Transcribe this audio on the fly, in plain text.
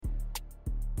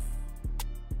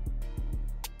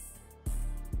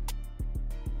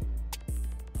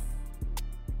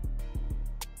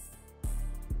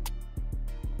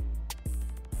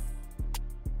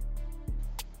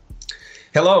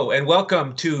Hello and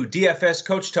welcome to DFS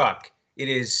Coach Talk. It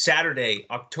is Saturday,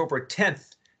 October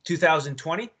 10th,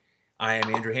 2020. I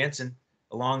am Andrew Hansen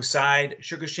alongside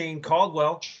Sugar Shane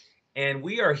Caldwell, and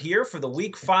we are here for the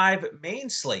Week 5 main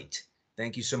slate.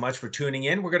 Thank you so much for tuning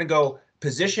in. We're going to go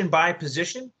position by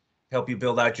position, help you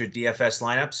build out your DFS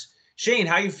lineups. Shane,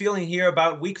 how are you feeling here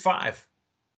about Week 5?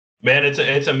 Man,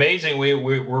 it's amazing.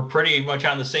 We're pretty much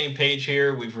on the same page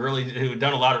here. We've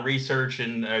done a lot of research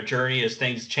and journey as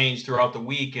things change throughout the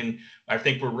week, and I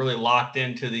think we're really locked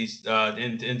into these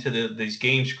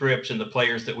game scripts and the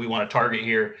players that we want to target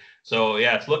here. So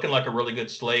yeah, it's looking like a really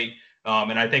good slate.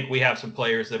 And I think we have some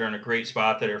players that are in a great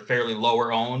spot that are fairly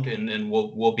lower owned, and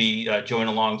we'll be joining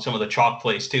along some of the chalk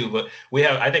plays too. But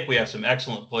I think we have some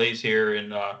excellent plays here,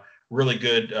 and really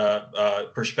good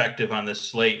perspective on this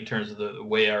slate in terms of the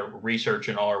way our research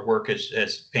and all our work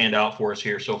has panned out for us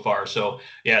here so far. So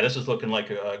yeah, this is looking like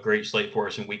a great slate for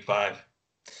us in Week 5.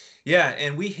 Yeah,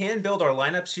 and we hand build our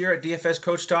lineups here at DFS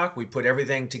Coach Talk. We put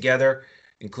everything together,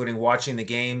 including watching the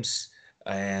games,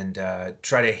 and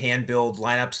try to hand build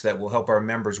lineups that will help our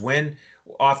members win.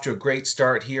 Off to a great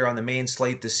start here on the main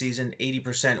slate this season,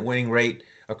 80% winning rate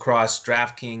across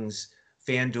Draftkings,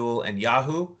 Fanduel, and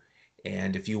Yahoo.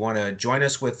 And if you want to join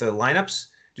us with the lineups,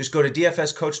 just go to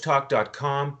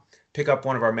dfscoachtalk.com, pick up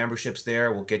one of our memberships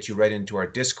there. We'll get you right into our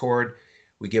Discord.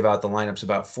 We give out the lineups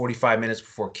about 45 minutes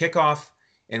before kickoff,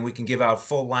 and we can give out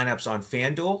full lineups on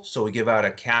FanDuel. So we give out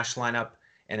a cash lineup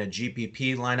and a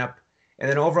GPP lineup. And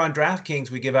then over on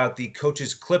DraftKings, we give out the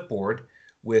coach's clipboard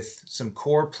with some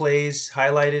core plays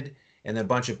highlighted and a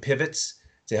bunch of pivots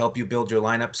to help you build your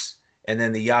lineups. And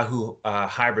then the Yahoo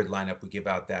hybrid lineup, we give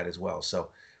out that as well. So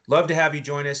love to have you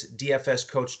join us,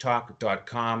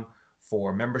 dfscoachtalk.com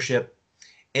for membership.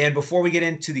 And before we get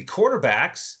into the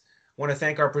quarterbacks, I want to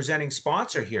thank our presenting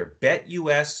sponsor here,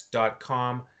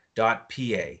 betus.com.pa.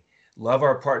 Love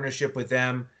our partnership with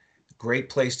them. Great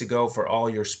place to go for all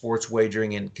your sports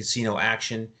wagering and casino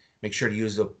action. Make sure to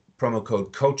use the promo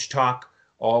code CoachTalk,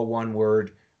 all one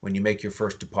word, when you make your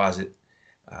first deposit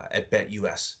at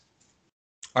BetUS.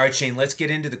 All right, Shane, let's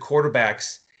get into the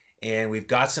quarterbacks. And we've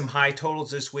got some high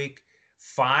totals this week.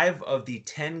 5 of the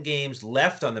 10 games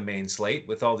left on the main slate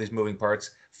with all these moving parts.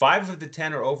 5 of the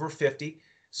 10 are over 50.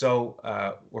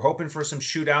 So we're hoping for some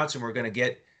shootouts, and we're going to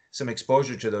get some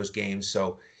exposure to those games.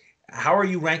 So how are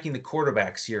you ranking the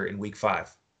quarterbacks here in Week 5?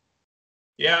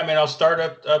 Yeah, I mean, I'll start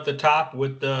up the top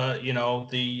with probably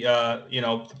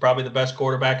the best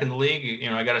quarterback in the league.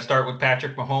 I got to start with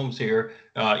Patrick Mahomes here.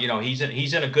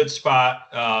 He's in a good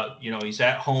spot. He's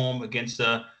at home against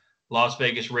the Las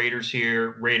Vegas Raiders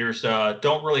here. Raiders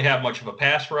don't really have much of a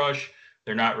pass rush.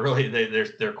 They're not really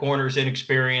their corners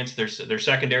inexperienced. Their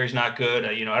secondary's not good.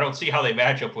 I don't see how they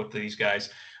match up with these guys.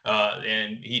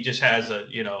 And he just has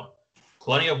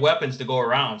plenty of weapons to go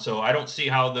around. So I don't see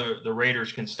how the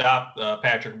Raiders can stop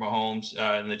Patrick Mahomes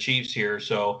and the Chiefs here.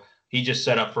 So he just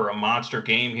set up for a monster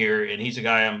game here, and he's a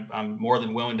guy I'm more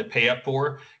than willing to pay up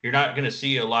for. You're not going to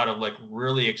see a lot of like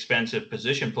really expensive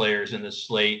position players in this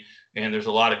slate, and there's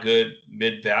a lot of good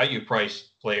mid-value price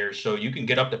players. So you can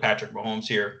get up to Patrick Mahomes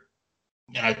here.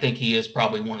 And I think he is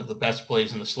probably one of the best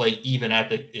plays in the slate, even at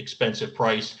the expensive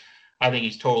price. I think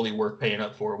he's totally worth paying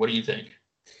up for. What do you think?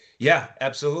 Yeah,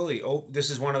 absolutely. Oh, this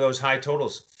is one of those high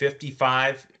totals.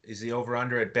 55 is the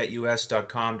over-under at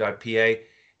betus.com.pa,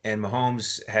 and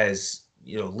Mahomes has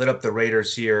lit up the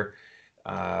Raiders here.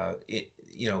 The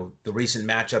recent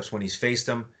matchups when he's faced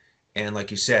them, and like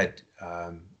you said,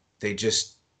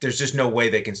 there's just no way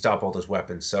they can stop all those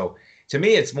weapons. So to me,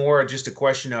 it's more just a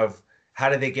question of how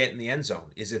do they get in the end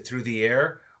zone? Is it through the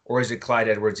air, or is it Clyde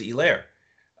Edwards-Helaire?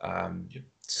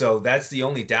 So that's the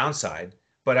only downside.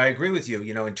 But I agree with you,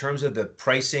 in terms of the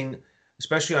pricing,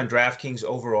 especially on DraftKings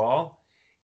overall,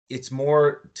 it's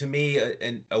more, to me,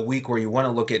 a week where you want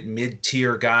to look at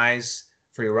mid-tier guys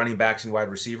for your running backs and wide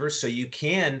receivers so you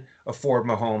can afford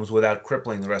Mahomes without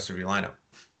crippling the rest of your lineup.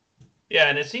 Yeah,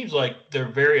 and it seems like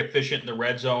they're very efficient in the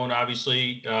red zone.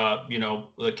 Obviously,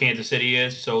 Kansas City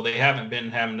is, so they haven't been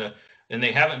having to, and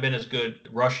they haven't been as good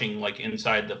rushing like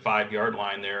inside the 5-yard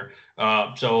line there.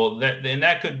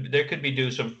 There could be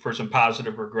due for some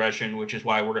positive regression, which is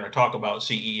why we're going to talk about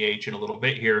CEH in a little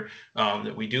bit here.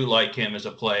 That we do like him as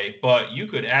a play, but you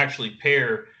could actually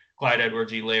pair Clyde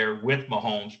Edwards-Helaire with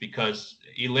Mahomes because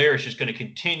Helaire is just going to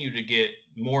continue to get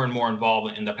more and more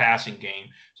involved in the passing game.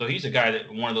 So he's a guy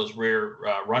that one of those rare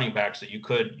running backs that you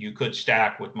could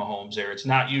stack with Mahomes there. It's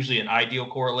not usually an ideal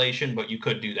correlation, but you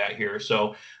could do that here.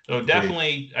 So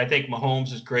definitely, I think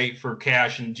Mahomes is great for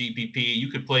cash and GPP. You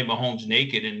could play Mahomes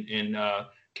naked in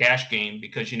cash game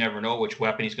because you never know which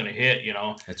weapon he's going to hit.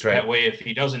 That's That right. way, if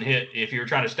he doesn't hit, if you're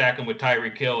trying to stack him with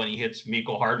Tyreek Hill and he hits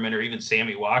Mecole Hardman or even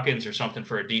Sammy Watkins or something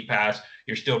for a deep pass,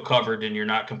 you're still covered and you're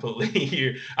not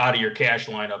completely out of your cash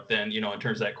lineup. Then in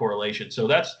terms of that correlation. So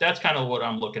that's kind of what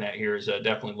I'm looking at here is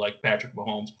definitely like Patrick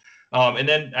Mahomes. And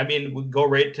then, I mean, we go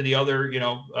right to the other,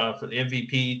 for the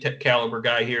MVP caliber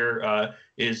guy here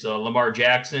is Lamar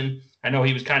Jackson. I know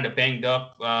he was kind of banged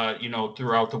up,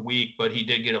 throughout the week, but he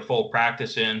did get a full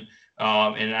practice in.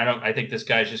 And I think this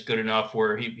guy's just good enough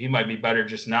where he might be better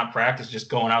just not practice, just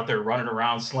going out there running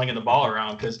around, slinging the ball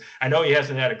around. Because I know he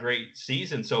hasn't had a great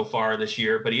season so far this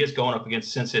year, but he is going up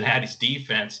against Cincinnati's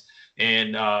defense.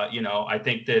 And, I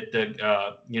think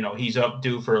that, he's up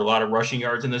due for a lot of rushing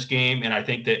yards in this game. And I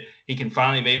think that he can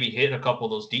finally maybe hit a couple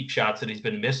of those deep shots that he's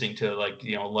been missing to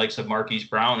likes of Marquise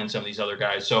Brown and some of these other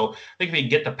guys. So I think if he can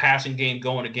get the passing game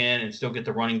going again and still get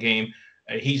the running game,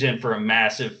 he's in for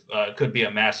could be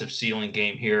a massive ceiling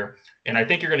game here. And I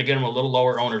think you're going to get him a little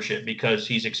lower ownership because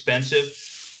he's expensive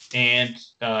and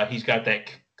he's got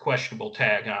that questionable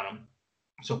tag on him.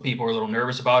 So people are a little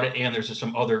nervous about it. And there's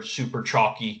some other super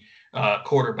chalky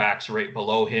quarterbacks right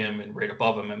below him and right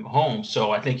above him in Mahomes.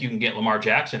 So I think you can get Lamar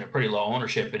Jackson at pretty low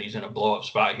ownership, and he's in a blow up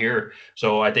spot here.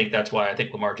 So I think that's why I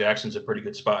think Lamar Jackson's a pretty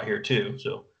good spot here too.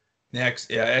 So Next,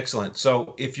 yeah, excellent.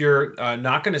 So if you're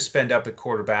not going to spend up at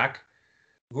quarterback,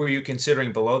 who are you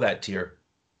considering below that tier?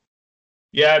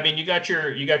 yeah, I mean, you got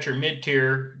your mid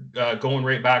tier going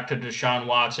right back to Deshaun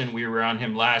Watson. We were on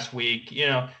him last week. He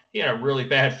had a really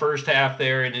bad first half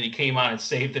there, and then he came on and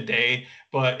saved the day.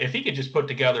 But if he could just put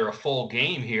together a full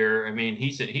game here, I mean,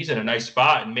 he's in a nice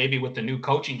spot. And maybe with the new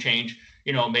coaching change,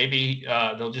 maybe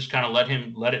they'll just kind of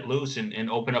let it loose and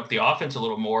open up the offense a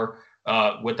little more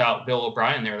without Bill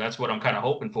O'Brien there. That's what I'm kind of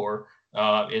hoping for.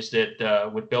 Is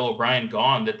that with Bill O'Brien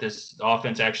gone, that this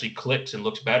offense actually clicks and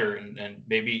looks better, and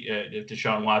maybe if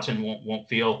Deshaun Watson won't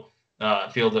feel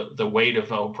the weight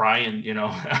of O'Brien,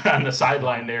 on the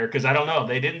sideline there, because I don't know,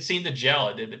 they didn't seem to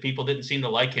gel. The people didn't seem to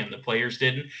like him. The players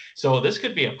didn't. So this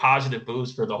could be a positive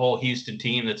boost for the whole Houston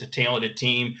team. That's a talented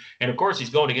team, and of course he's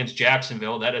going against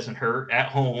Jacksonville. That doesn't hurt at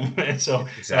home, and so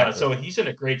Exactly. so he's in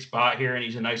a great spot here, and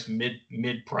he's a nice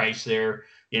mid price there.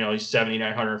 He's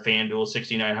 7,900 Fanduel,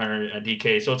 6,900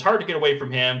 DK. So it's hard to get away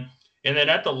from him. And then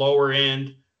at the lower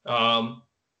end,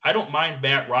 I don't mind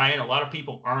Matt Ryan. A lot of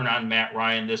people aren't on Matt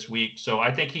Ryan this week. So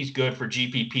I think he's good for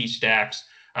GPP stacks.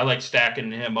 I like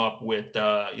stacking him up with,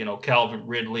 Calvin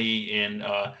Ridley and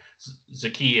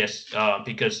Zacchaeus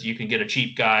because you can get a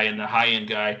cheap guy and the high-end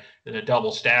guy, the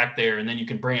double stack there, and then you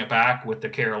can bring it back with the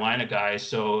Carolina guys.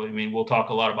 So, I mean, we'll talk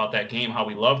a lot about that game, how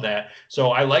we love that. So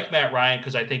I like Matt Ryan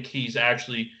because I think he's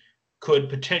actually could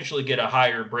potentially get a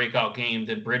higher breakout game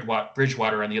than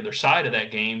Bridgewater on the other side of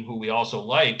that game, who we also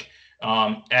like.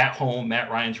 At home, Matt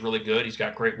Ryan's really good. He's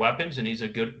got great weapons, and he's a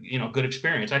good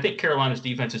experience. I think Carolina's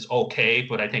defense is okay,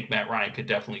 but I think Matt Ryan could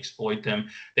definitely exploit them.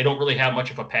 They don't really have much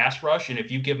of a pass rush, and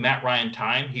if you give Matt Ryan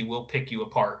time, he will pick you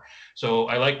apart. So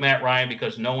I like Matt Ryan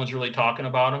because no one's really talking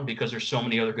about him because there's so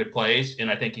many other good plays, and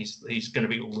I think he's going to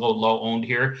be low owned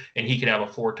here, and he could have a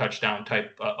 4 touchdown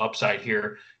type upside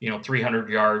here. 300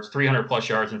 yards, 300 plus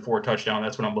yards, and 4 touchdown.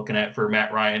 That's what I'm looking at for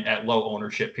Matt Ryan at low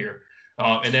ownership here.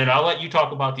 And then I'll let you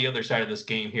talk about the other side of this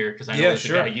game here because I know it's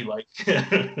sure. the guy you like.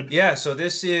 Yeah, so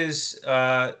this is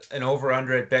an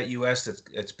over-under at BetUS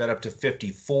that's bet up to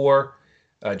 54.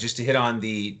 Just to hit on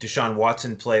the Deshaun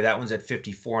Watson play, that one's at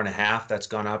 54.5. That's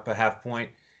gone up a half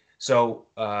point. So,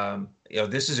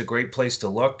 this is a great place to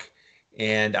look.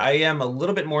 And I am a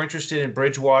little bit more interested in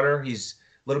Bridgewater. He's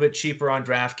a little bit cheaper on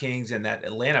DraftKings, and that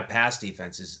Atlanta pass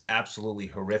defense is absolutely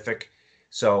horrific.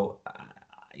 So,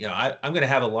 I'm going to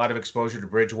have a lot of exposure to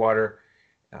Bridgewater.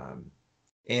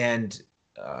 And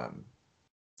I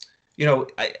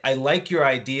like your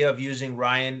idea of using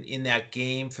Ryan in that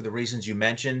game for the reasons you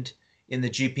mentioned in the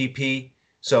GPP.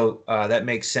 So that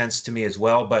makes sense to me as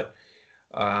well. But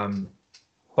bottom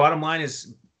line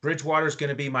is Bridgewater is going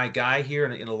to be my guy here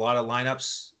in a lot of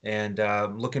lineups. And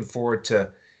looking forward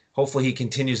to hopefully he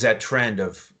continues that trend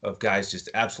of guys just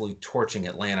absolutely torching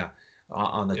Atlanta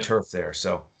on the turf there.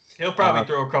 So. He'll probably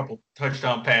throw a couple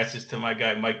touchdown passes to my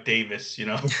guy Mike Davis.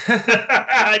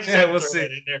 I just we'll see.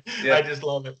 That in there. Yeah. I just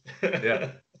love it.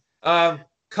 Yeah.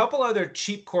 Couple other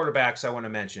cheap quarterbacks I want to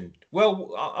mention.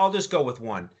 Well, I'll just go with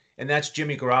one, and that's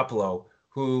Jimmy Garoppolo,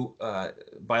 who,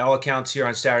 by all accounts, here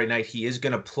on Saturday night he is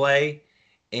going to play,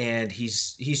 and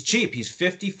he's cheap. He's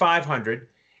 5,500,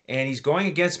 and he's going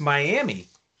against Miami,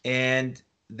 and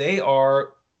they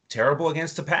are terrible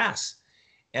against the pass.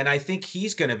 And I think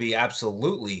he's going to be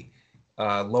absolutely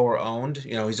lower owned.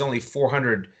 He's only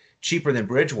 400 cheaper than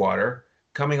Bridgewater,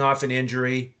 coming off an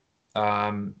injury,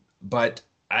 but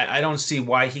I don't see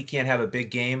why he can't have a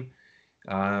big game.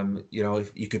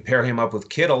 If you could pair him up with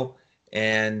Kittle,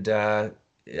 and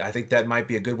I think that might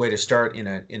be a good way to start in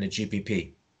a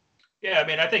GPP. Yeah, I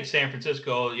mean, I think San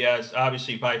Francisco, yeah, is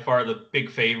obviously by far the big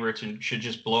favorites and should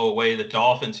just blow away the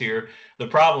Dolphins here. The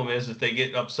problem is if they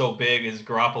get up so big, is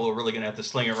Garoppolo really going to have to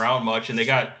sling it around much? And they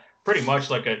got pretty much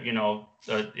like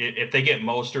if they get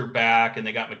Mostert back and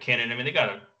they got McKinnon, I mean,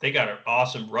 they got an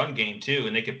awesome run game too,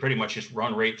 and they could pretty much just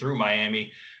run right through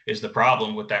Miami. Is the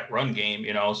problem with that run game?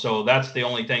 So that's the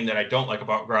only thing that I don't like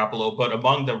about Garoppolo. But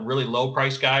among the really low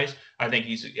price guys, I think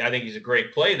he's a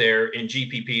great play there in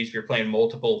GPPs if you're playing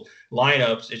multiple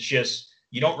lineups. It's just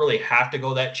you don't really have to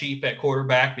go that cheap at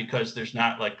quarterback because there's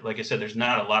not like I said, there's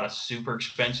not a lot of super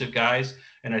expensive guys.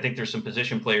 And I think there's some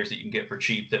position players that you can get for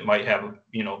cheap that might have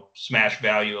smash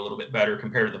value a little bit better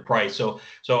compared to the price.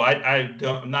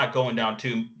 I'm not going down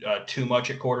too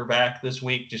much at quarterback this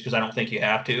week just because I don't think you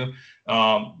have to.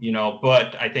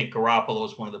 But I think Garoppolo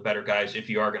is one of the better guys if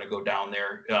you are going to go down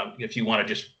there. If you want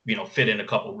to just fit in a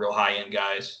couple real high end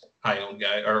guys,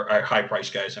 or high price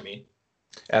guys. I mean,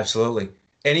 Absolutely.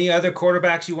 Any other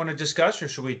quarterbacks you want to discuss, or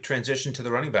should we transition to the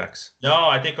running backs? no,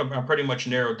 I think I'm pretty much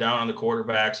narrowed down on the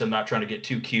quarterbacks. I'm not trying to get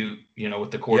too cute,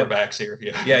 with the Yep. quarterbacks here.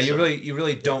 Yeah, Yeah, so, you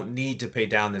really don't need to pay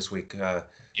down this week. A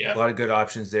yeah, lot of good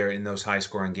options there in those high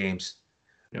scoring games.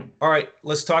 yeah. All right,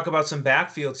 let's talk about some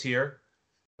backfields here.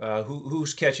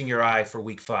 Who's catching your eye for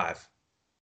week 5?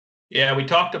 Yeah, we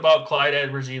talked about Clyde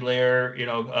Edwards-Helaire,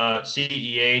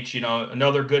 CEH,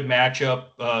 another good matchup,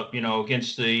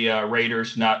 against the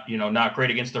Raiders. Not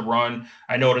great against the run.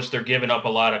 I noticed they're giving up a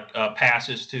lot of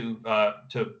passes to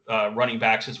running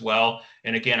backs as well.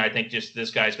 And again, I think just this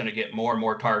guy's going to get more and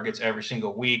more targets every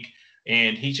single week.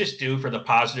 And he's just due for the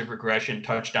positive regression,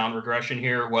 touchdown regression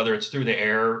here, whether it's through the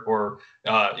air or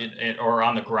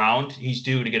on the ground. He's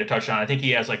due to get a touchdown. I think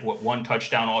he has one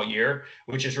touchdown all year,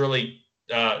 which is really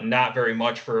not very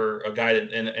much for a guy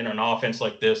that in an offense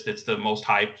like this that's the most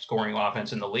high scoring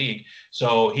offense in the league.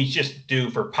 So he's just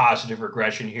due for positive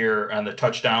regression here on the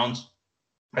touchdowns.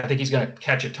 I think he's going to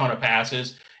catch a ton of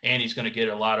passes and he's going to get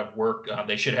a lot of work.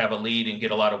 They should have a lead and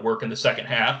get a lot of work in the second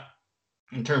half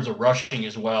in terms of rushing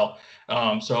as well.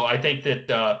 So I think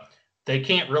that they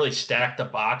can't really stack the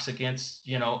box against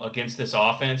this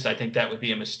offense. I think that would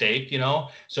be a mistake.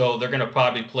 So they're going to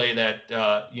probably play that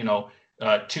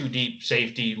too deep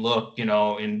safety look,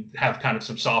 and have kind of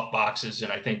some soft boxes.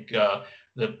 And I think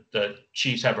the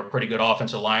Chiefs have a pretty good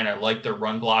offensive line. I like their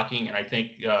run blocking, and I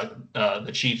think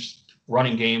the Chiefs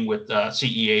running game with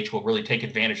CEH will really take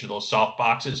advantage of those soft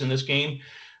boxes in this game.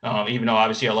 Even though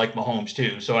obviously I like Mahomes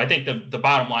too. So I think the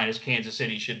bottom line is Kansas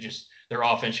City their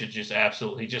offense should just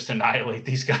absolutely just annihilate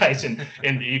these guys. And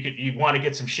you want to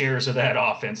get some shares of that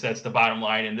offense. That's the bottom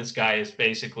line. And this guy is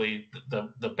basically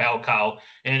the bell cow.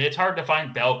 And it's hard to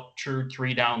find true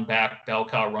 3-down back bell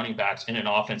cow running backs in an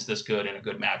offense this good in a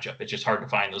good matchup. It's just hard to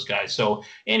find those guys. So,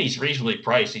 and he's reasonably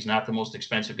priced. He's not the most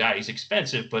expensive guy. He's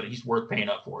expensive, but he's worth paying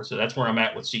up for. So that's where I'm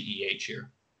at with CEH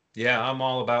here. Yeah, I'm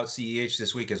all about CEH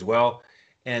this week as well.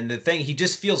 And the thing, he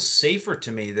just feels safer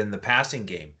to me than the passing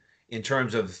game in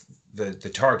terms of the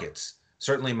targets.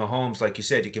 Certainly Mahomes, like you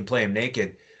said, you can play him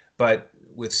naked, but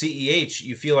with CEH,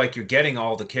 you feel like you're getting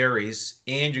all the carries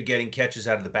and you're getting catches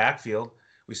out of the backfield.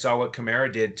 We saw what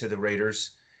Kamara did to the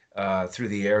Raiders through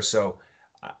the air. So,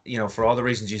 for all the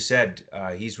reasons you said,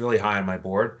 he's really high on my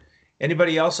board.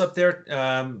 Anybody else up there?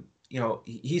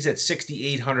 He's at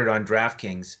 6,800 on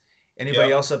DraftKings.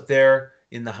 Anybody else up there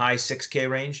in the high 6K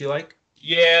range you like?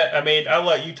 Yeah, I mean, I'll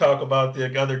let you talk about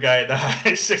the other guy in the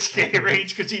high 6K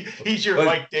range because he's your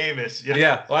Mike Davis.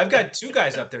 Yeah. Well, I've got two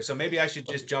guys up there, so maybe I should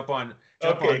just jump on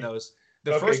those.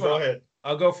 The first one, go ahead.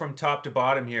 I'll go from top to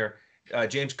bottom here.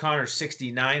 James Conner,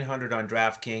 6,900 on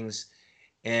DraftKings,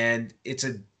 and it's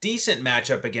a decent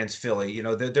matchup against Philly.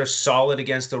 They're solid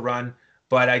against the run,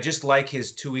 but I just like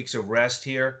his 2 weeks of rest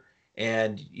here,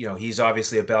 and he's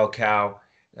obviously a bell cow,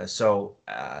 so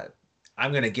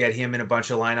I'm going to get him in a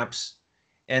bunch of lineups.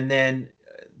 And then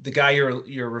the guy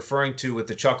you're referring to with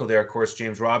the chuckle there, of course,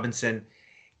 James Robinson.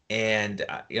 And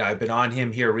I've been on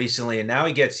him here recently, and now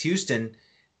he gets Houston.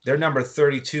 They're number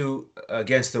 32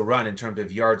 against the run in terms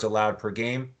of yards allowed per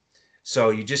game.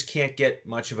 So you just can't get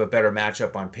much of a better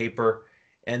matchup on paper.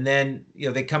 And then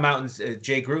they come out and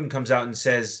Jay Gruden comes out and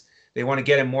says they want to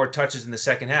get him more touches in the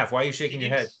second half. Why are you shaking your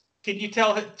head? Can you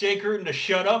tell Jay Gruden to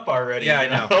shut up already? Yeah, I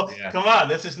know. Yeah, Come on,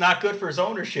 this is not good for his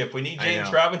ownership. We need I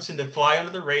James know. Robinson to fly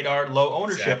under the radar, low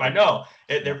ownership. I Exactly. know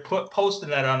Yeah, they're posting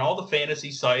that on all the fantasy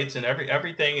sites, and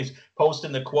everything is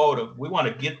posting the quote of we want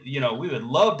to get, we would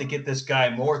love to get this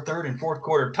guy more third and fourth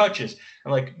quarter touches.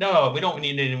 I'm like, no, we don't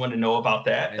need anyone to know about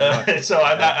that. I know. So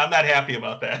I know. I'm not happy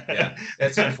about Yeah, that.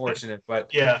 that's unfortunate,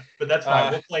 but Yeah, but that's fine.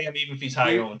 uh, We'll play him even if he's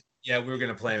high we owned. yeah, we were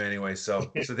gonna play him anyway.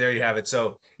 So there you have it.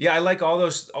 So yeah, I like all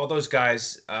those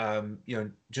guys.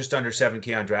 Just under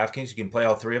 7K on DraftKings, you can play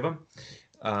all three of them.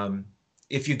 Um,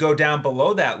 if you go down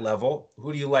below that level,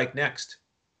 who do you like next?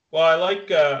 Well,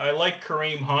 I like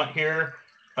Kareem Hunt here.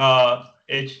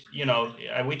 It's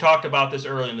we talked about this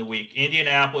early in the week.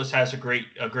 Indianapolis has a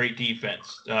great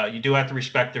defense. You do have to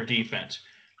respect their defense,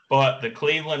 but the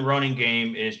Cleveland running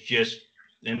game is just,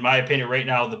 in my opinion, right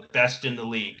now the best in the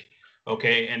league.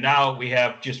 Okay, and now we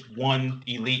have just one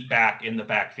elite back in the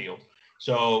backfield.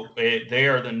 So they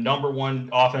are the number one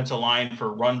offensive line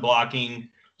for run blocking,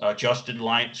 adjusted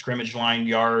line, scrimmage line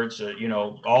yards.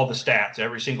 All the stats,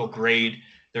 every single grade.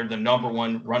 They're the number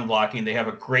one run blocking. They have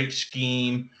a great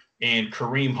scheme, and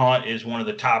Kareem Hunt is one of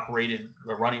the top rated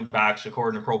running backs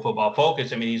according to Pro Football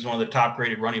Focus. I mean, he's one of the top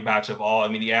graded running backs of all. I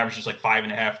mean, the average is like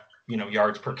 5.5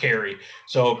 yards per carry.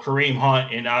 So Kareem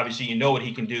Hunt, and obviously what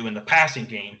he can do in the passing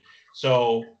game.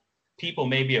 So people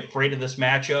may be afraid of this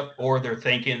matchup, or they're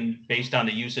thinking based on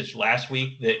the usage last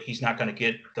week that he's not going to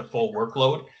get the full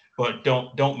workload. But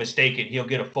don't mistake it. He'll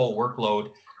get a full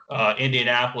workload.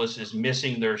 Indianapolis is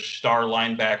missing their star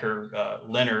linebacker,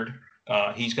 Leonard.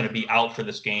 He's going to be out for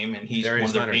this game, and he's one Darius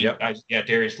of their Leonard. main Yep. guys. Yeah,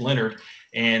 Darius Leonard.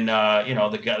 And,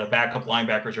 the backup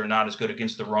linebackers are not as good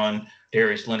against the run.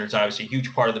 Darius Leonard's obviously a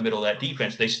huge part of the middle of that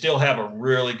defense. They still have a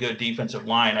really good defensive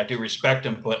line. I do respect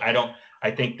them, but I don't. I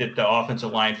think that the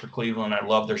offensive line for Cleveland, I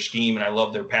love their scheme and I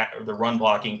love their run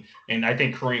blocking. And I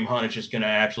think Kareem Hunt is just going to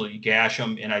absolutely gash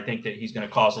them. And I think that he's going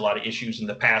to cause a lot of issues in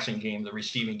the passing game, the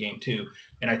receiving game too.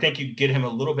 And I think you get him a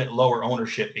little bit lower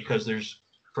ownership because there's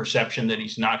perception that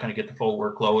he's not going to get the full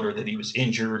workload or that he was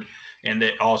injured, and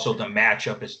that also the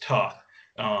matchup is tough.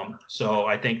 So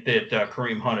I think that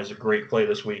Kareem Hunt is a great play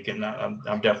this week, and I'm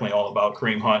definitely all about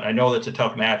Kareem Hunt. I know that's a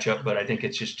tough matchup, but I think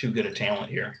it's just too good a talent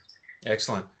here.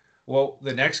 Excellent. Well,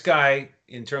 the next guy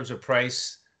in terms of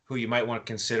price who you might want to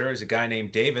consider is a guy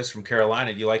named Davis from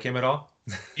Carolina. Do you like him at all?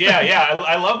 Yeah.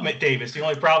 I love Mitt Davis. The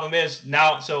only problem is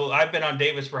now, so I've been on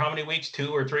Davis for how many weeks?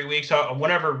 2 or 3 weeks?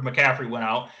 Whenever McCaffrey went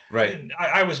out, Right.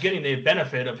 I was getting the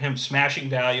benefit of him smashing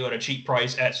value at a cheap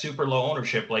price at super low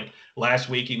ownership. Like last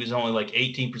week, he was only like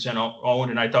 18%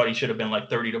 owned, and I thought he should have been like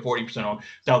 30 to 40% owned.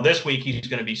 Now this week, he's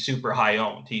going to be super high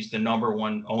owned. He's the number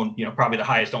one owned, probably the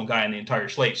highest owned guy in the entire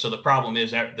slate. So the problem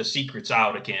is that the secret's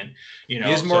out again. He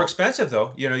is more So expensive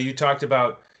though. You talked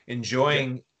about yeah,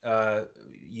 enjoying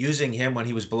using him when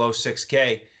he was below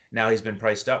 6K. Now he's been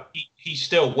priced up. he's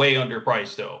still way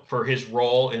underpriced though for his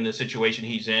role in the situation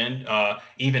he's in.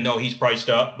 Even though he's priced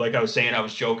up, like I was saying, I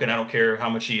was joking. I don't care how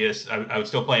much he is. I would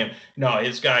still play him. No,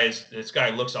 this guy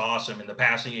looks awesome in the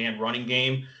passing and running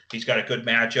game. He's got a good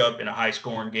matchup in a high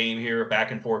scoring game here, a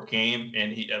back and forth game,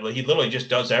 and he literally just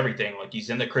does everything. Like he's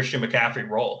in the Christian McCaffrey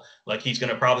role. Like he's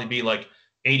going to probably be like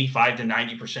 85 to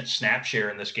 90% snap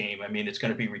share in this game. I mean, it's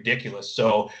going to be ridiculous.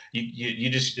 So you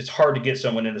just, it's hard to get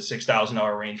someone in the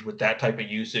 $6,000 range with that type of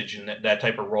usage and that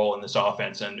type of role in this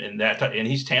offense. And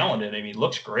he's talented. I mean, he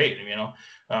looks great.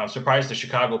 Surprised the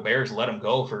Chicago Bears let him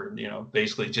go for,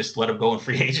 basically just let him go in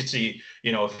free agency,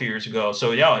 a few years ago.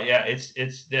 So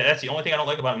it's that's the only thing I don't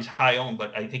like about him. He's high owned,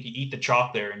 but I think you eat the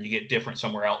chalk there and you get different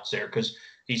somewhere else there because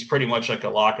he's pretty much like a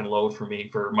lock and load for me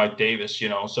for Mike Davis.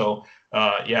 So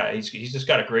he's just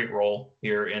got a great role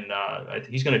here, and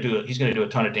he's going to do a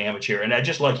ton of damage here. And I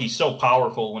just like he's so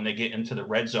powerful when they get into the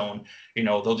red zone.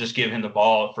 They'll just give him the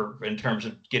ball in terms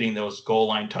of getting those goal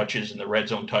line touches and the red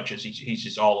zone touches. He's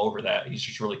just all over that. He's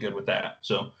just really good with that.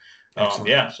 So,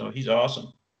 Excellent. so he's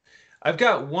awesome. I've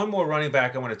got one more running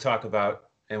back I want to talk about,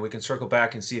 and we can circle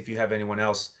back and see if you have anyone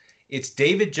else. It's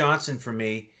David Johnson for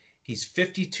me. He's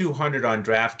 5,200 on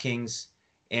DraftKings,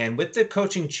 and with the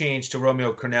coaching change to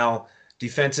Romeo Crennel,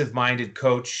 defensive-minded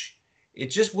coach, it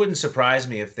just wouldn't surprise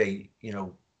me if they,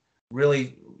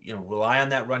 really, rely on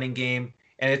that running game.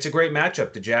 And it's a great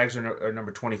matchup. The Jags are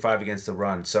number 25 against the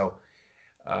run, so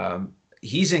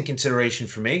he's in consideration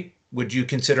for me. Would you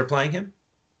consider playing him?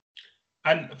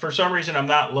 For some reason, I'm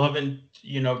not loving,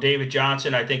 David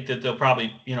Johnson. I think that they'll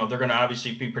probably, they're going to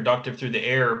obviously be productive through the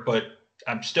air, but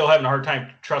I'm still having a hard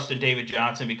time trusting David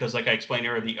Johnson because, like I explained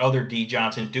earlier, the other D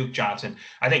Johnson, Duke Johnson,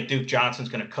 I think Duke Johnson's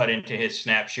going to cut into his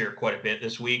snap share quite a bit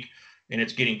this week. and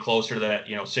it's getting closer to that,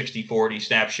 60-40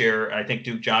 snap share. I think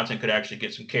Duke Johnson could actually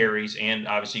get some carries and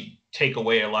obviously take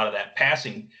away a lot of that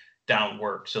passing down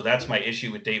work. So that's my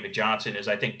issue with David Johnson is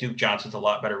I think Duke Johnson's a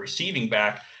lot better receiving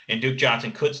back, and Duke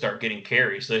Johnson could start getting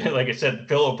carries. So, like I said,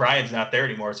 Bill O'Brien's not there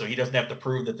anymore, so he doesn't have to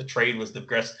prove that the trade was the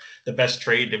best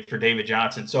trade for David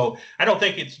Johnson. So I don't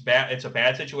think it's bad. It's a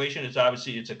bad situation.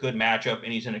 It's a good matchup,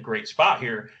 and he's in a great spot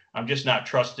here. I'm just not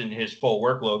trusting his full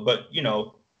workload. But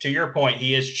to your point,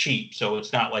 he is cheap, so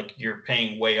it's not like you're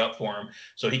paying way up for him,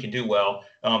 so he can do well.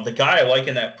 The guy I like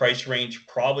in that price range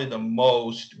probably the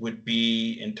most would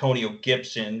be Antonio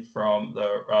Gibson from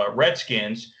the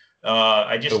Redskins.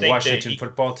 I just think Washington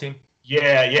football team.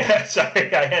 Yeah.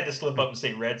 Sorry, I had to slip up and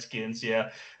say Redskins. Yeah,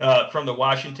 from the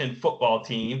Washington football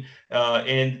team,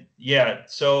 and yeah.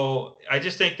 So I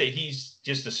just think that he's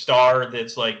just a star.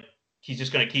 That's like he's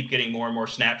just going to keep getting more and more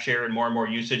snap share and more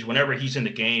usage whenever he's in the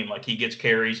game. Like he gets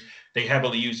carries, they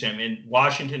heavily use him. And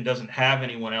Washington doesn't have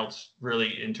anyone else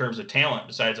really in terms of talent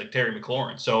besides like Terry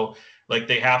McLaurin. So like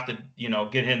they have to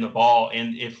get him the ball.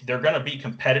 And if they're going to be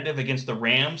competitive against the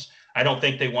Rams, I don't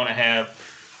think they want to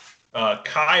have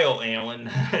Kyle Allen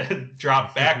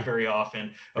drop back very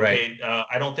often. Okay. Right.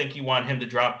 I don't think you want him to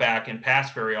drop back and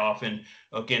pass very often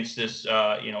against this,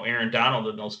 Aaron Donald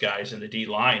and those guys in the D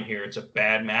line here. It's a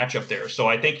bad matchup there. So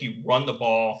I think you run the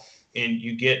ball and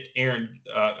you get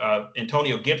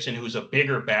Antonio Gibson, who's a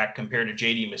bigger back compared to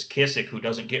J.D. McKissick, who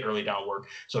doesn't get early down work.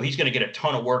 So he's going to get a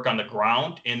ton of work on the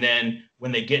ground. And then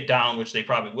when they get down, which they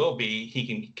probably will be, he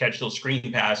can catch those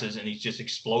screen passes, and he's just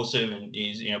explosive, and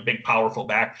he's big, powerful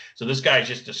back. So this guy's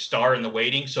just a star in the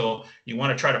waiting. So you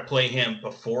want to try to play him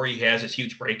before he has his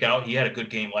huge breakout. He had a good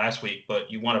game last week,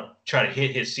 but you want to try to hit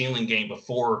his ceiling game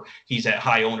before he's at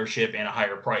high ownership and a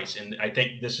higher price. And I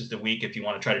think this is the week if you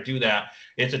want to try to do that.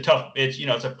 It's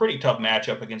a pretty tough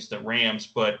matchup against the Rams,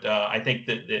 but I think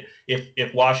that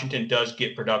if Washington does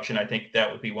get production, I think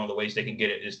that would be one of the ways they can get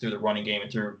it is through the running game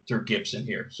and through Gibson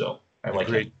here. So I like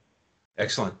it.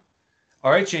 Excellent.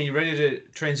 All right, Shane, you ready to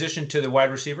transition to the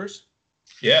wide receivers?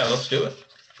 Yeah, let's do it.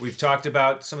 We've talked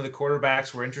about some of the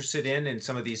quarterbacks we're interested in and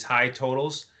some of these high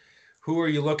totals. Who are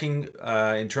you looking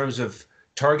in terms of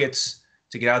targets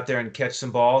to get out there and catch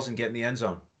some balls and get in the end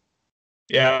zone?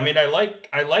 Yeah, I mean, I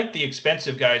like the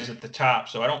expensive guys at the top,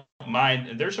 so I don't mind.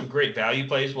 And there's some great value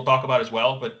plays we'll talk about as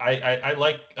well, but I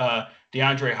like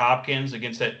DeAndre Hopkins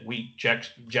against that weak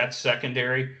Jets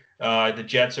secondary. The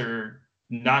Jets are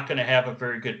not going to have a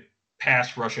very good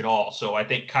pass rush at all, so I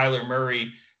think Kyler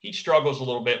Murray, he struggles a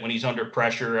little bit when he's under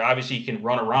pressure. Obviously, he can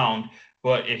run around,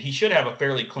 but he should have a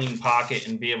fairly clean pocket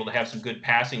and be able to have some good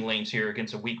passing lanes here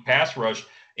against a weak pass rush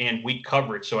and weak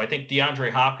coverage. So I think DeAndre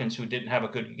Hopkins, who didn't have a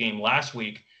good game last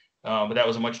week, but that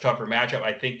was a much tougher matchup,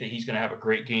 I think that he's going to have a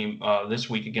great game this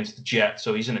week against the Jets.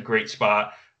 So he's in a great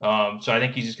spot. So I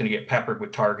think he's just going to get peppered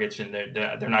with targets, and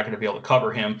they're not going to be able to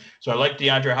cover him. So I like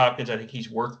DeAndre Hopkins. I think he's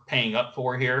worth paying up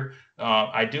for here.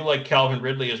 I do like Calvin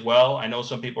Ridley as well. I know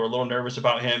some people are a little nervous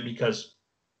about him because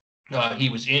he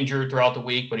was injured throughout the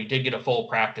week, but he did get a full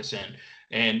practice in.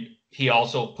 And he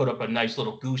also put up a nice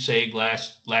little goose egg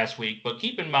last week. But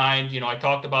keep in mind, I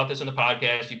talked about this in the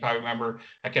podcast. You probably remember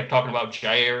I kept talking about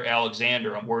Jair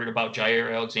Alexander. I'm worried about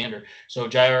Jair Alexander. So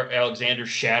Jair Alexander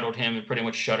shadowed him and pretty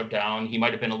much shut him down. He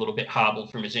might have been a little bit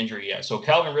hobbled from his injury yet. So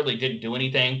Calvin really didn't do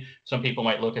anything. Some people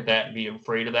might look at that and be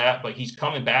afraid of that. But he's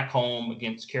coming back home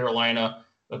against Carolina,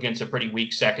 against a pretty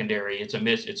weak secondary. It's a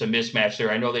mismatch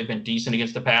there. I know they've been decent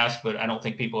against the pass, but I don't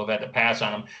think people have had to pass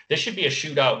on them. This should be a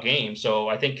shootout game. So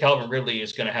I think Calvin Ridley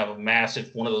is going to have a massive,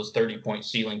 one of those 30-point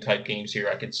ceiling type games here.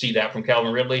 I could see that from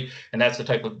Calvin Ridley, and that's the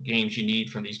type of games you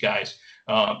need from these guys.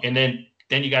 And then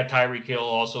you got Tyreek Hill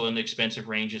also in the expensive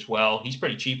range as well. He's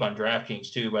pretty cheap on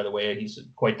DraftKings too, by the way. He's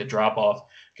quite the drop off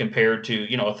compared to,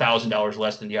 $1,000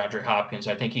 less than DeAndre Hopkins.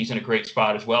 I think he's in a great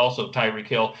spot as well. So Tyreek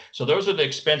Hill. So those are the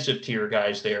expensive tier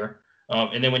guys there.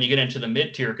 And then when you get into the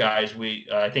mid tier guys,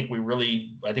 I think we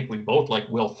both like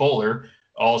Will Fuller,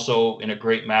 also in a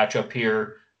great matchup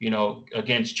here,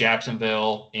 against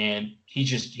Jacksonville. And he's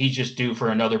just due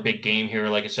for another big game here.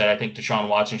 Like I said, I think Deshaun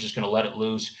Watson's just going to let it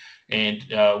loose. And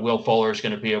Will Fuller is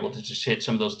going to be able to just hit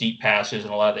some of those deep passes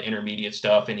and a lot of the intermediate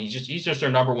stuff. And he's just their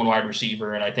number one wide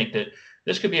receiver. And I think that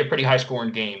this could be a pretty high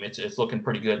scoring game. It's looking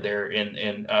pretty good there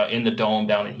in the Dome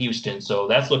down in Houston. So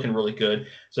that's looking really good.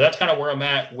 So that's kind of where I'm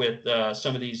at with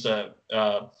some of these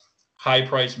high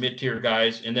price mid tier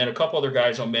guys. And then a couple other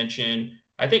guys I'll mention.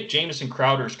 I think Jamison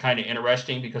Crowder is kind of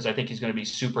interesting because I think he's going to be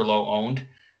super low owned.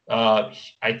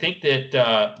 I think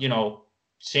that,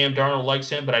 Sam Darnold likes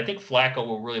him, but I think Flacco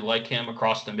will really like him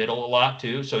across the middle a lot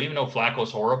too. So even though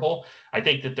Flacco's horrible, I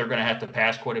think that they're going to have to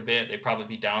pass quite a bit. They'd probably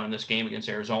be down in this game against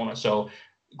Arizona. So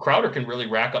Crowder can really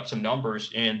rack up some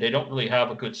numbers, and they don't really have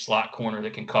a good slot corner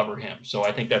that can cover him. So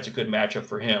I think that's a good matchup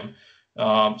for him.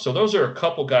 So those are a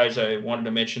couple guys I wanted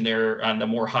to mention there on the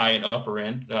more high and upper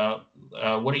end.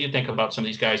 What do you think about some of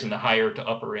these guys in the higher to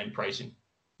upper end pricing?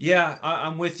 Yeah,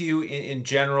 I'm with you in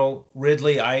general.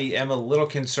 Ridley, I am a little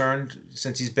concerned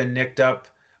since he's been nicked up,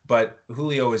 but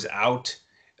Julio is out.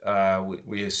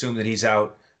 We assume that he's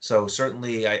out. So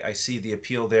certainly I see the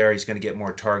appeal there. He's going to get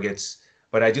more targets.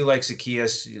 But I do like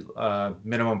Zacchaeus,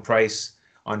 minimum price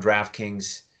on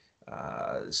DraftKings.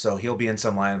 So he'll be in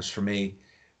some lineups for me.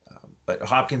 But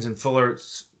Hopkins and Fuller,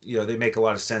 they make a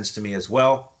lot of sense to me as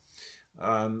well.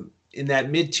 In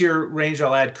that mid-tier range,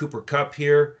 I'll add Cooper Kupp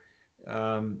here.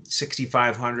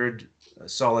 6,500, a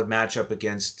solid matchup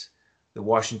against the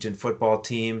Washington football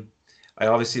team. I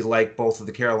obviously like both of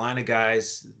the Carolina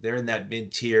guys. They're in that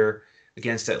mid-tier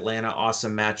against Atlanta.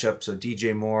 Awesome matchup. So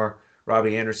DJ Moore,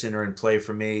 Robbie Anderson are in play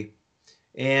for me.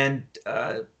 And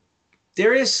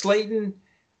Darius Slayton,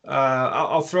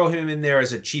 I'll throw him in there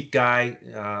as a cheap guy.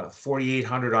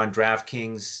 4,800 on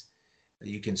DraftKings.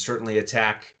 You can certainly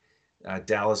attack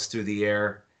Dallas through the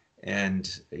air. And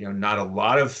not a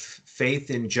lot of faith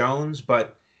in Jones,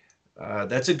 but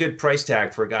that's a good price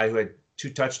tag for a guy who had 2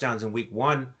 touchdowns in week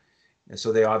 1. And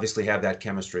so they obviously have that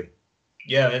chemistry.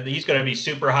 Yeah, he's going to be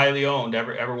super highly owned.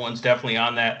 Everyone's definitely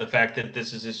on that. The fact that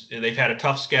they've had a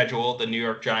tough schedule, the New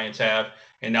York Giants have,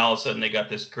 and now all of a sudden they got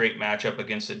this great matchup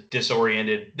against a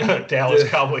disoriented Dallas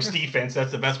Cowboys defense.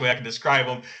 That's the best way I can describe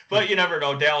them. But you never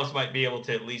know. Dallas might be able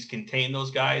to at least contain those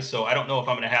guys. So I don't know if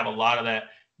I'm going to have a lot of that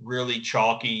really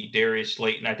chalky Darius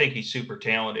Slayton. I think he's super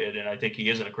talented, and I think he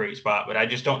is in a great spot, but I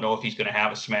just don't know if he's going to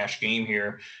have a smash game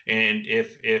here. And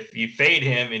if you fade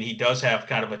him and he does have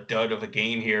kind of a dud of a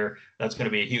game here, that's going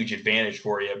to be a huge advantage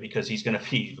for you because he's going to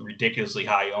be ridiculously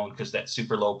high owned because that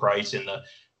super low price and the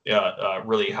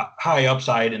really high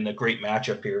upside and the great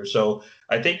matchup here. So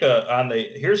I think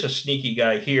here's a sneaky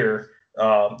guy here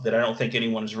that I don't think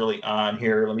anyone is really on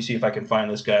here. Let me see if I can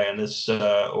find this guy on this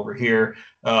over here.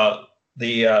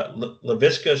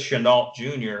 Laviska Shenault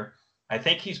Jr. I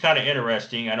think he's kind of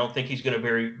interesting. I don't think he's going to be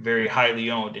very, very highly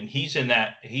owned, and he's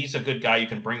a good guy you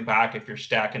can bring back if you're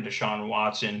stacking Deshaun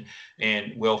Watson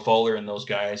and Will Fuller and those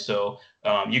guys. So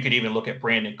you could even look at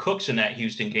Brandon Cooks in that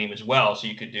Houston game as well. So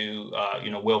you could do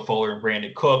Will Fuller and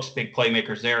Brandon Cooks, big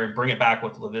playmakers there, and bring it back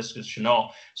with Laviska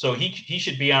Shenault. So he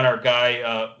should be on our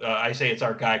guy. I say it's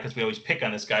our guy because we always pick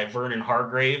on this guy, Vernon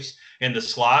Hargraves, in the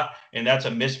slot, and that's a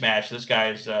mismatch. This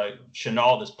guy's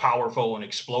Shenault is powerful and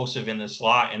explosive in the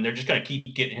slot, and they're just going to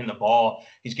keep getting him the ball.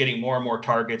 He's getting more and more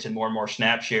targets and more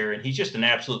snap share, and he's just an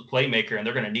absolute playmaker, and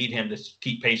they're going to need him to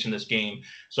keep pacing this game.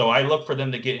 So I look for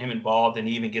them to get him involved and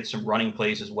even get some running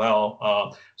plays as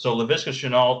well. So Laviska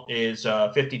Shenault is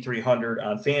 5,300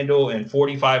 on FanDuel and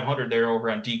 4,500 there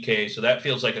over on DK. So that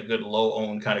feels like a good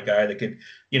low-owned kind of guy that could,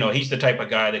 he's the type of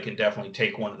guy that can definitely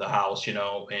take one to the house, and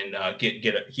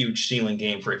get a huge ceiling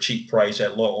game for a cheap price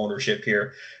at low ownership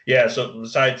here. Yeah, so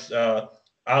besides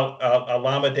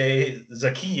Alameda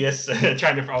Zacchaeus,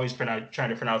 trying to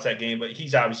pronounce that game, but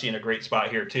he's obviously in a great spot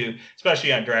here too,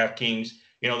 especially on DraftKings.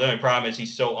 The only problem is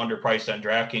he's so underpriced on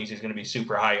DraftKings. He's going to be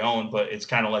super high owned, but it's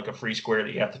kind of like a free square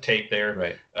that you have to take there.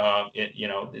 Right.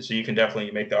 So you can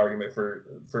definitely make the argument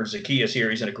for Zacchaeus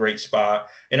here. He's in a great spot.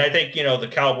 And I think, the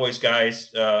Cowboys guys,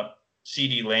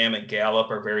 CeeDee Lamb and Gallup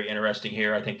are very interesting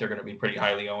here. I think they're going to be pretty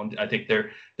highly owned. I think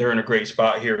they're in a great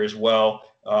spot here as well.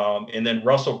 And then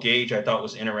Russell Gage, I thought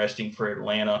was interesting for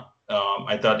Atlanta.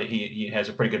 I thought that he has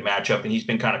a pretty good matchup, and he's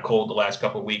been kind of cold the last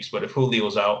couple of weeks. But if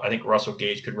Julio's out, I think Russell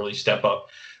Gage could really step up.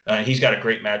 He's got a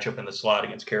great matchup in the slot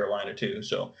against Carolina too.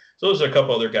 So those are a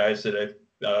couple other guys that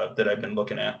I've been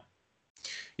looking at.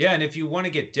 Yeah, and if you want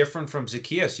to get different from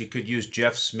Zacchaeus, you could use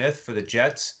Jeff Smith for the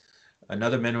Jets,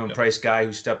 another minimum price guy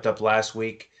who stepped up last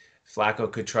week. Flacco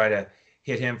could try to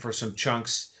hit him for some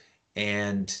chunks,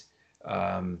 and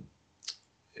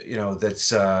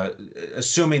that's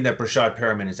assuming that Brashad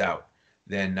Perriman is out.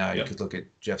 Then you could look at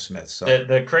Jeff Smith. So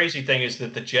the crazy thing is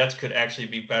that the Jets could actually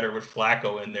be better with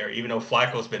Flacco in there, even though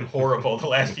Flacco's been horrible the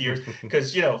last few years.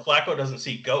 Because Flacco doesn't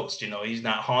see ghosts. He's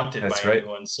not haunted by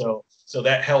anyone. So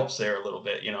that helps there a little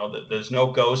bit. There's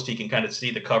no ghost. He can kind of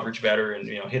see the coverage better and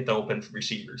hit the open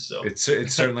receivers. So it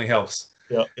certainly helps.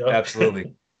 Yep.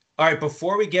 Absolutely. All right.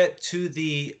 Before we get to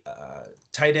the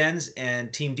tight ends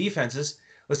and team defenses,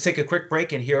 let's take a quick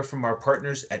break and hear from our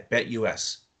partners at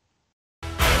BetUS.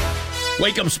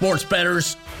 Wake up, sports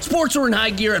bettors. Sports are in high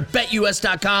gear at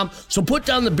BetUS.com, so put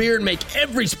down the beer and make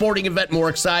every sporting event more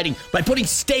exciting by putting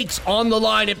stakes on the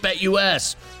line at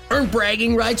BetUS. Earn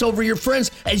bragging rights over your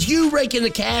friends as you rake in the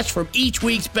cash from each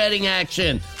week's betting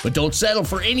action. But don't settle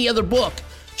for any other book.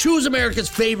 Choose America's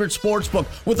favorite sports book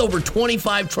with over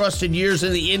 25 trusted years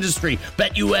in the industry,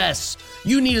 BetUS.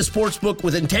 You need a sports book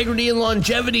with integrity and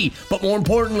longevity, but more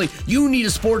importantly, you need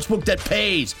a sports book that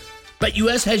pays.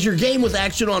 BetUS has your game with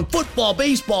action on football,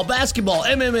 baseball, basketball,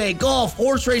 MMA, golf,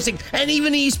 horse racing, and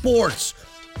even esports.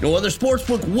 No other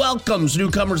sportsbook welcomes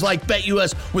newcomers like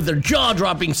BetUS with their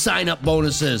jaw-dropping sign-up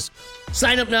bonuses.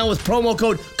 Sign up now with promo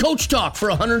code CoachTalk for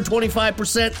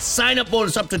 125% sign-up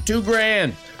bonus up to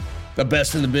 $2,000. The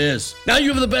best in the biz. Now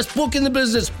you have the best book in the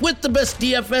business with the best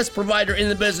DFS provider in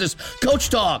the business, Coach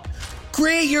Talk.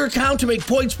 Create your account to make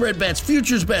point spread bets,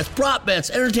 futures bets, prop bets,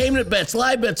 entertainment bets,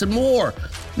 live bets, and more.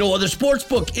 No other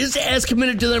sportsbook is as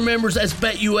committed to their members as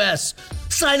BetUS.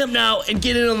 Sign up now and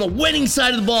get in on the winning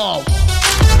side of the ball.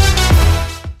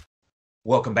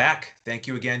 Welcome back. Thank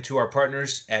you again to our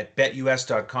partners at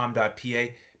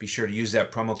betus.com.pa. Be sure to use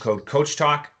that promo code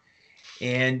CoachTalk.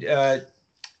 And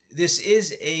this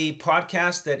is a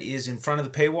podcast that is in front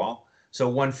of the paywall. So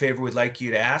one favor we'd like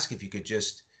you to ask,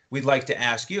 we'd like to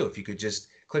ask you if you could just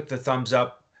click the thumbs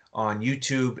up on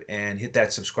YouTube and hit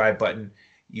that subscribe button.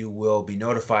 You will be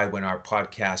notified when our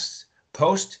podcasts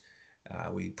post.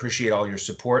 We appreciate all your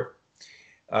support.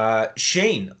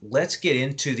 Shane, let's get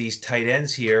into these tight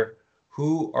ends here.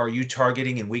 Who are you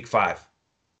targeting in week 5?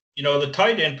 The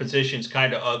tight end position is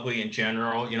kind of ugly in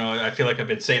general. I feel like I've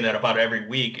been saying that about every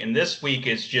week. And this week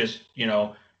is just,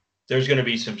 there's going to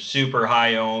be some super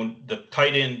high owned. The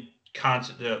tight end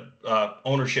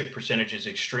ownership percentage is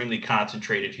extremely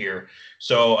concentrated here.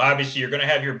 So obviously you're going to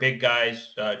have your big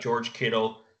guys, George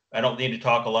Kittle. I don't need to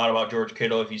talk a lot about George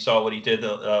Kittle. If you saw what he did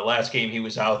the last game, he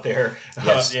was out there.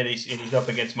 Yes. And he's up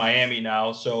against Miami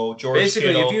now. So George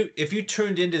Kittle, if you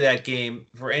tuned into that game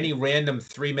for any random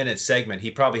 3-minute segment,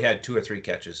 he probably had 2 or 3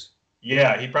 catches.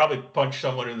 Yeah, he probably punched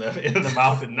someone in the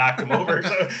mouth and knocked him over.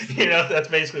 So that's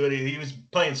basically what he was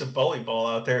playing some bowling ball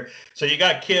out there. So you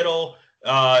got Kittle.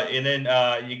 And then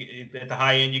at the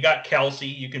high end, you got Kelsey.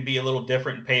 You can be a little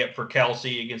different and pay up for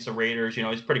Kelsey against the Raiders.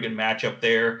 He's a pretty good matchup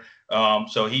there.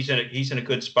 So he's in a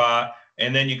good spot.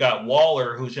 And then you got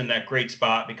Waller, who's in that great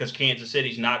spot because Kansas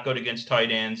City's not good against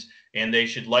tight ends, and they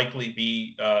should likely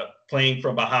be playing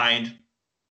from behind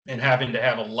and having to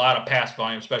have a lot of pass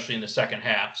volume, especially in the second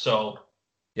half. So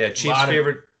yeah,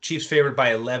 Chiefs favored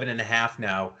by 11.5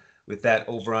 now with that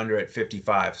over under at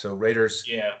 55. So Raiders.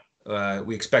 Yeah.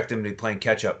 We expect them to be playing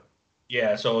catch up.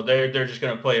 Yeah, so they're just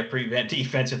going to play a prevent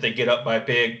defense if they get up by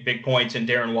big points, and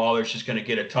Darren Waller's just going to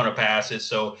get a ton of passes.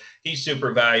 So he's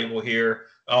super valuable here.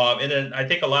 And then I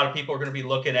think a lot of people are going to be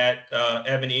looking at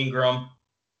Evan Ingram.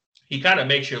 He kind of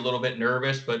makes you a little bit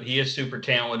nervous, but he is super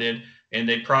talented, and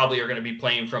they probably are going to be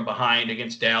playing from behind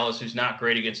against Dallas, who's not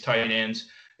great against tight ends.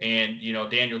 And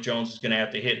Daniel Jones is going to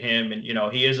have to hit him, and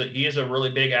he is a really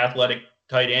big athletic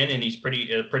tight end, and he's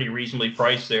pretty reasonably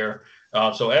priced there.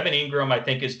 So Evan Ingram, I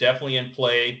think, is definitely in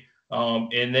play.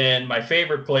 And then my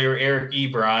favorite player, Eric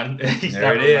Ebron. He's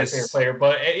not really my favorite player,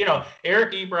 but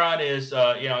Eric Ebron is,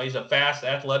 he's a fast,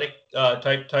 athletic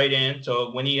type tight end.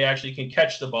 So when he actually can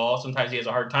catch the ball, sometimes he has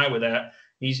a hard time with that.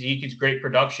 He gets great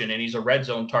production, and he's a red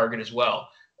zone target as well.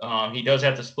 He does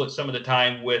have to split some of the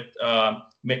time with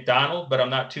McDonald, but I'm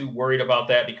not too worried about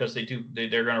that because they're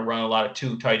going to run a lot of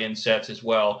 2 tight end sets as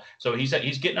well. So he's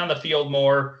getting on the field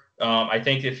more. I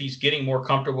think if he's getting more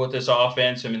comfortable with this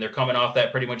offense, they're coming off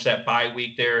pretty much that bye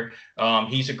week there.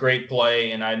 He's a great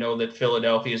play, and I know that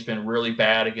Philadelphia has been really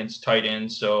bad against tight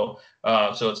ends. So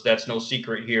that's no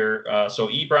secret here. So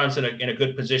Ebron's in a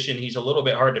good position. He's a little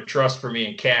bit hard to trust for me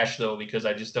in cash though, because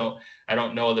I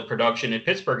don't know the production. And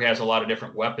Pittsburgh has a lot of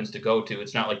different weapons to go to.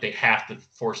 It's not like they have to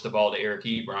force the ball to Eric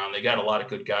Ebron. They got a lot of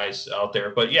good guys out there.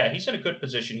 But yeah, he's in a good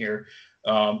position here.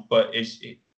 But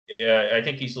I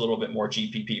think he's a little bit more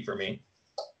GPP for me.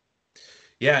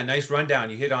 Yeah, nice rundown.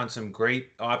 You hit on some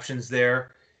great options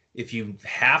there. If you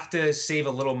have to save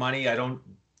a little money, I don't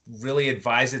really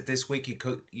advise it this week. You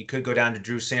could go down to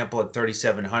Drew Sample at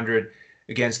 3,700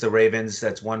 against the Ravens.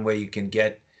 That's one way you can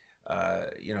get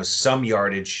some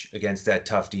yardage against that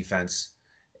tough defense.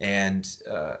 And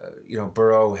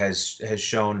Burrow has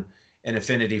shown an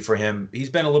affinity for him. He's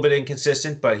been a little bit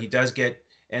inconsistent, but he does get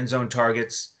end zone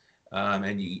targets.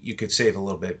 And you could save a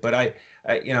little bit, but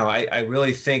I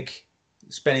really think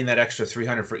spending that extra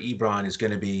 300 for Ebron is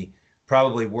going to be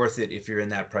probably worth it if you're in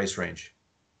that price range.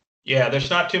 Yeah, there's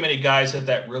not too many guys at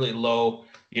that really low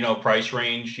price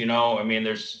range. I mean,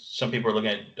 there's some people are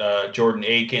looking at Jordan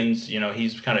Akins.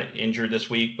 He's kind of injured this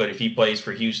week, but if he plays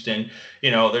for Houston,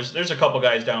 there's a couple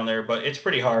guys down there, but it's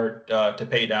pretty hard to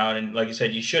pay down. And like I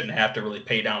said, you shouldn't have to really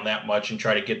pay down that much and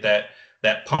try to get that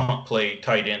pump play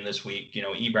tight end this week.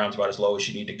 Ebron's about as low as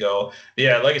you need to go.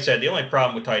 Yeah, like I said, the only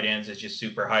problem with tight ends is just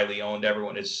super highly owned.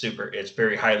 Everyone is it's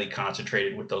very highly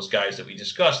concentrated with those guys that we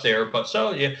discussed there. But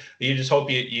so you just hope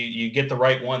you get the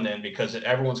right one then, because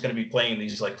everyone's going to be playing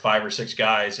these like 5 or 6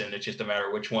 guys, and it's just a matter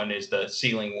of which one is the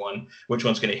ceiling one, which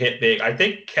one's going to hit big. I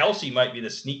think Kelsey might be the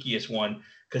sneakiest one,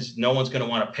 because no one's going to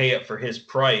want to pay it for his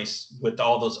price with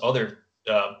all those other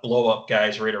blow up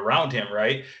guys right around him,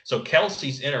 right? So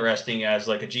Kelsey's interesting as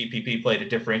like a GPP play to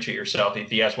differentiate yourself if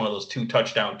he has one of those 2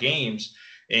 touchdown games,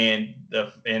 and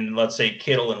let's say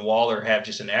Kittle and Waller have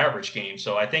just an average game.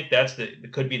 So I think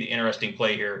could be the interesting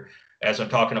play here. As I'm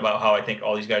talking about how I think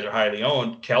all these guys are highly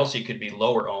owned, Kelsey could be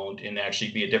lower owned and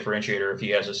actually be a differentiator if he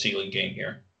has a ceiling game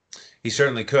here. He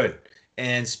certainly could.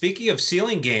 And speaking of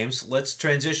ceiling games, let's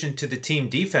transition to the team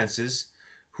defenses.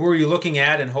 Who are you looking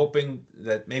at and hoping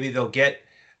that maybe they'll get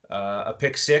a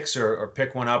pick 6 or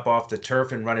pick one up off the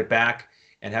turf and run it back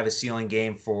and have a ceiling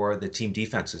game for the team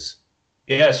defenses?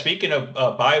 Yeah, speaking of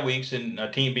bye weeks and a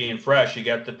team being fresh, you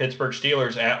got the Pittsburgh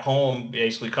Steelers at home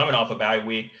basically coming off a bye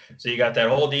week. So you got that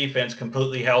whole defense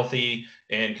completely healthy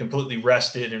and completely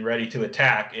rested and ready to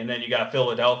attack. And then you got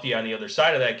Philadelphia on the other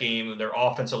side of that game. Their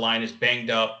offensive line is banged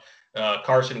up.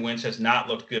 Carson Wentz has not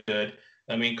looked good.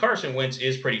 I mean, Carson Wentz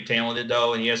is pretty talented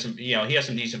though, and he has some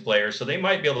decent players, so they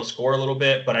might be able to score a little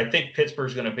bit. But I think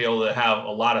Pittsburgh's going to be able to have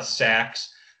a lot of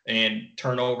sacks and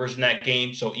turnovers in that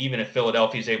game. So even if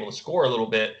Philadelphia is able to score a little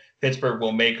bit, Pittsburgh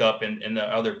will make up in the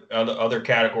other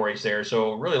categories there.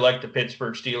 So really like the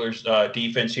Pittsburgh Steelers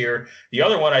defense here. The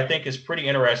other one I think is pretty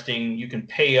interesting. You can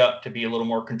pay up to be a little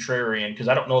more contrarian, because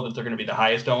I don't know that they're going to be the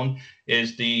highest owned,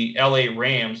 is the LA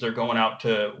Rams. They're going out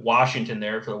to Washington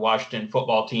there for the Washington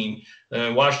football team.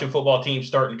 The Washington football team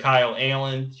starting Kyle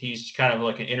Allen. He's kind of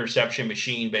like an interception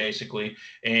machine, basically.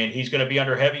 And he's going to be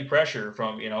under heavy pressure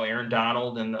from, Aaron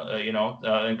Donald and,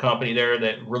 and company there.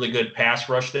 That really good pass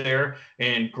rush there,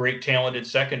 and great talented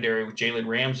secondary with Jalen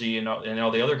Ramsey and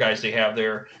all the other guys they have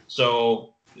there.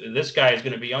 So this guy is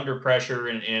going to be under pressure,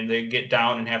 and they get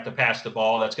down and have to pass the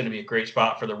ball. That's going to be a great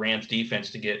spot for the Rams defense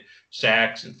to get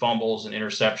sacks and fumbles and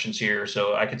interceptions here.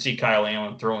 So I could see Kyle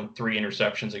Allen throwing 3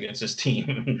 interceptions against this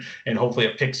team and hopefully a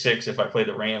pick 6 if I play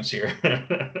the Rams here.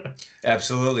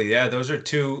 Absolutely. Yeah, those are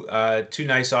two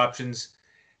nice options.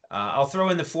 I'll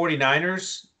throw in the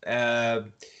 49ers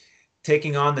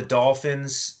taking on the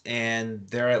Dolphins, and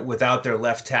they're without their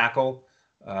left tackle.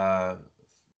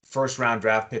 First round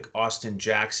draft pick Austin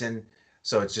Jackson,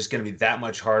 so it's just going to be that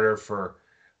much harder for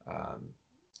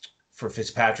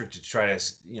Fitzpatrick to try to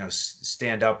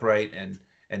stand upright and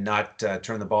not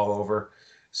turn the ball over.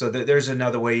 So there's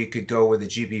another way you could go with a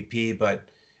GPP, but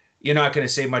you're not going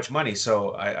to save much money.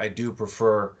 So I do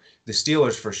prefer the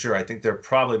Steelers for sure. I think they're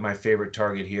probably my favorite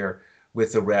target here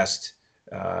with the rest.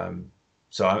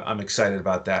 So I'm excited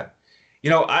about that.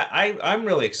 I'm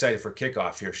really excited for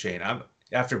kickoff here, Shane.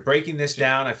 After breaking this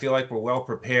down, I feel like we're well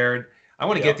prepared. I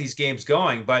want to get these games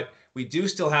going, but we do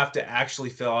still have to actually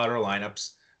fill out our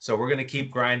lineups. So we're going to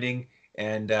keep grinding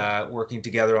and working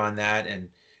together on that. And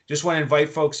just want to invite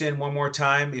folks in one more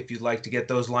time. If you'd like to get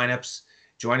those lineups,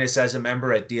 join us as a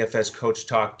member at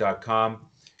dfscoachtalk.com.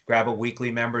 Grab a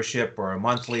weekly membership or a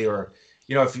monthly, or,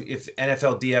 if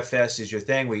NFL DFS is your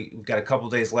thing, we've got a couple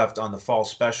days left on the fall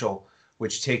special,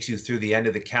 which takes you through the end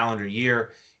of the calendar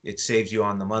year. It saves you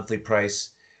on the monthly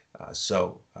price.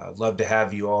 So I'd love to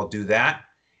have you all do that.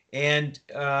 And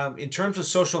in terms of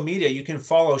social media, you can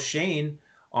follow Shane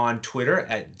on Twitter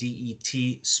at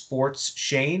DET Sports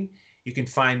Shane. You can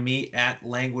find me at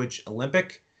Language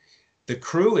Olympic. The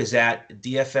crew is at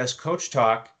DFS Coach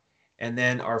Talk. And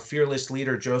then our fearless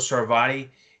leader, Joe Sarvati,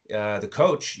 the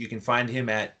coach, you can find him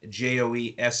at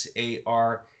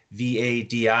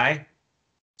JoeSarvadi.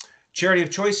 Charity of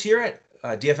choice here at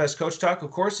DFS Coach Talk,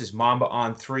 of course, is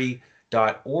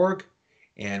mambaon3.org.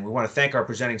 And we want to thank our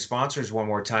presenting sponsors one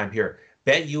more time here.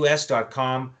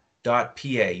 betus.com.pa.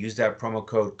 Use that promo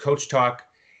code Coach Talk.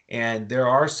 And there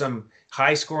are some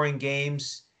high-scoring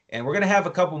games, and we're going to have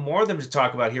a couple more of them to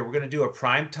talk about here. We're going to do a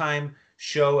primetime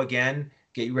show again,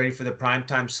 get you ready for the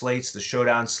primetime slates, the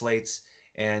showdown slates,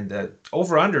 and the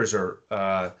over-unders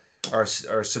are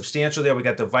substantial there. We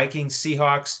got the Vikings,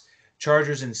 Seahawks,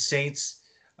 Chargers, and Saints.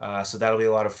 So that'll be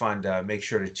a lot of fun. To make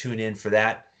sure to tune in for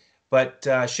that. But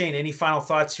Shane, any final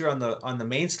thoughts here on the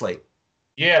main slate?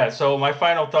 Yeah, so my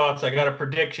final thoughts, I got a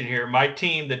prediction here. My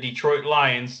team, the Detroit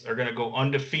Lions, are going to go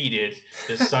undefeated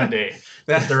this Sunday because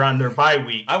That, they're on their bye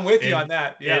week. I'm with you on And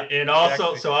that. and, Yeah, and also,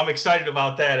 exactly. so I'm excited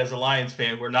about that as a Lions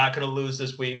fan. We're not going to lose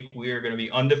this week. We are going to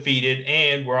be undefeated,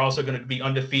 and we're also going to be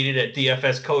undefeated at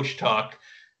DFS Coach Talk,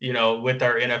 with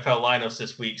our NFL lineups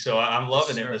this week. So I'm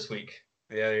loving it Sure. this week.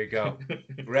 Yeah, there you go.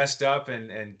 Rest up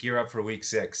and gear up for week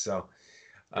 6. So,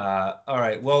 all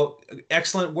right. Well,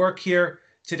 excellent work here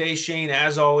today, Shane.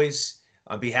 As always,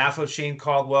 on behalf of Shane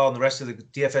Caldwell and the rest of the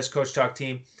DFS Coach Talk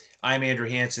team, I'm Andrew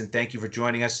Hansen. Thank you for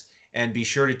joining us. And be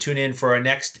sure to tune in for our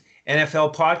next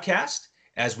NFL podcast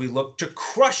as we look to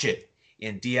crush it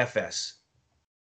in DFS.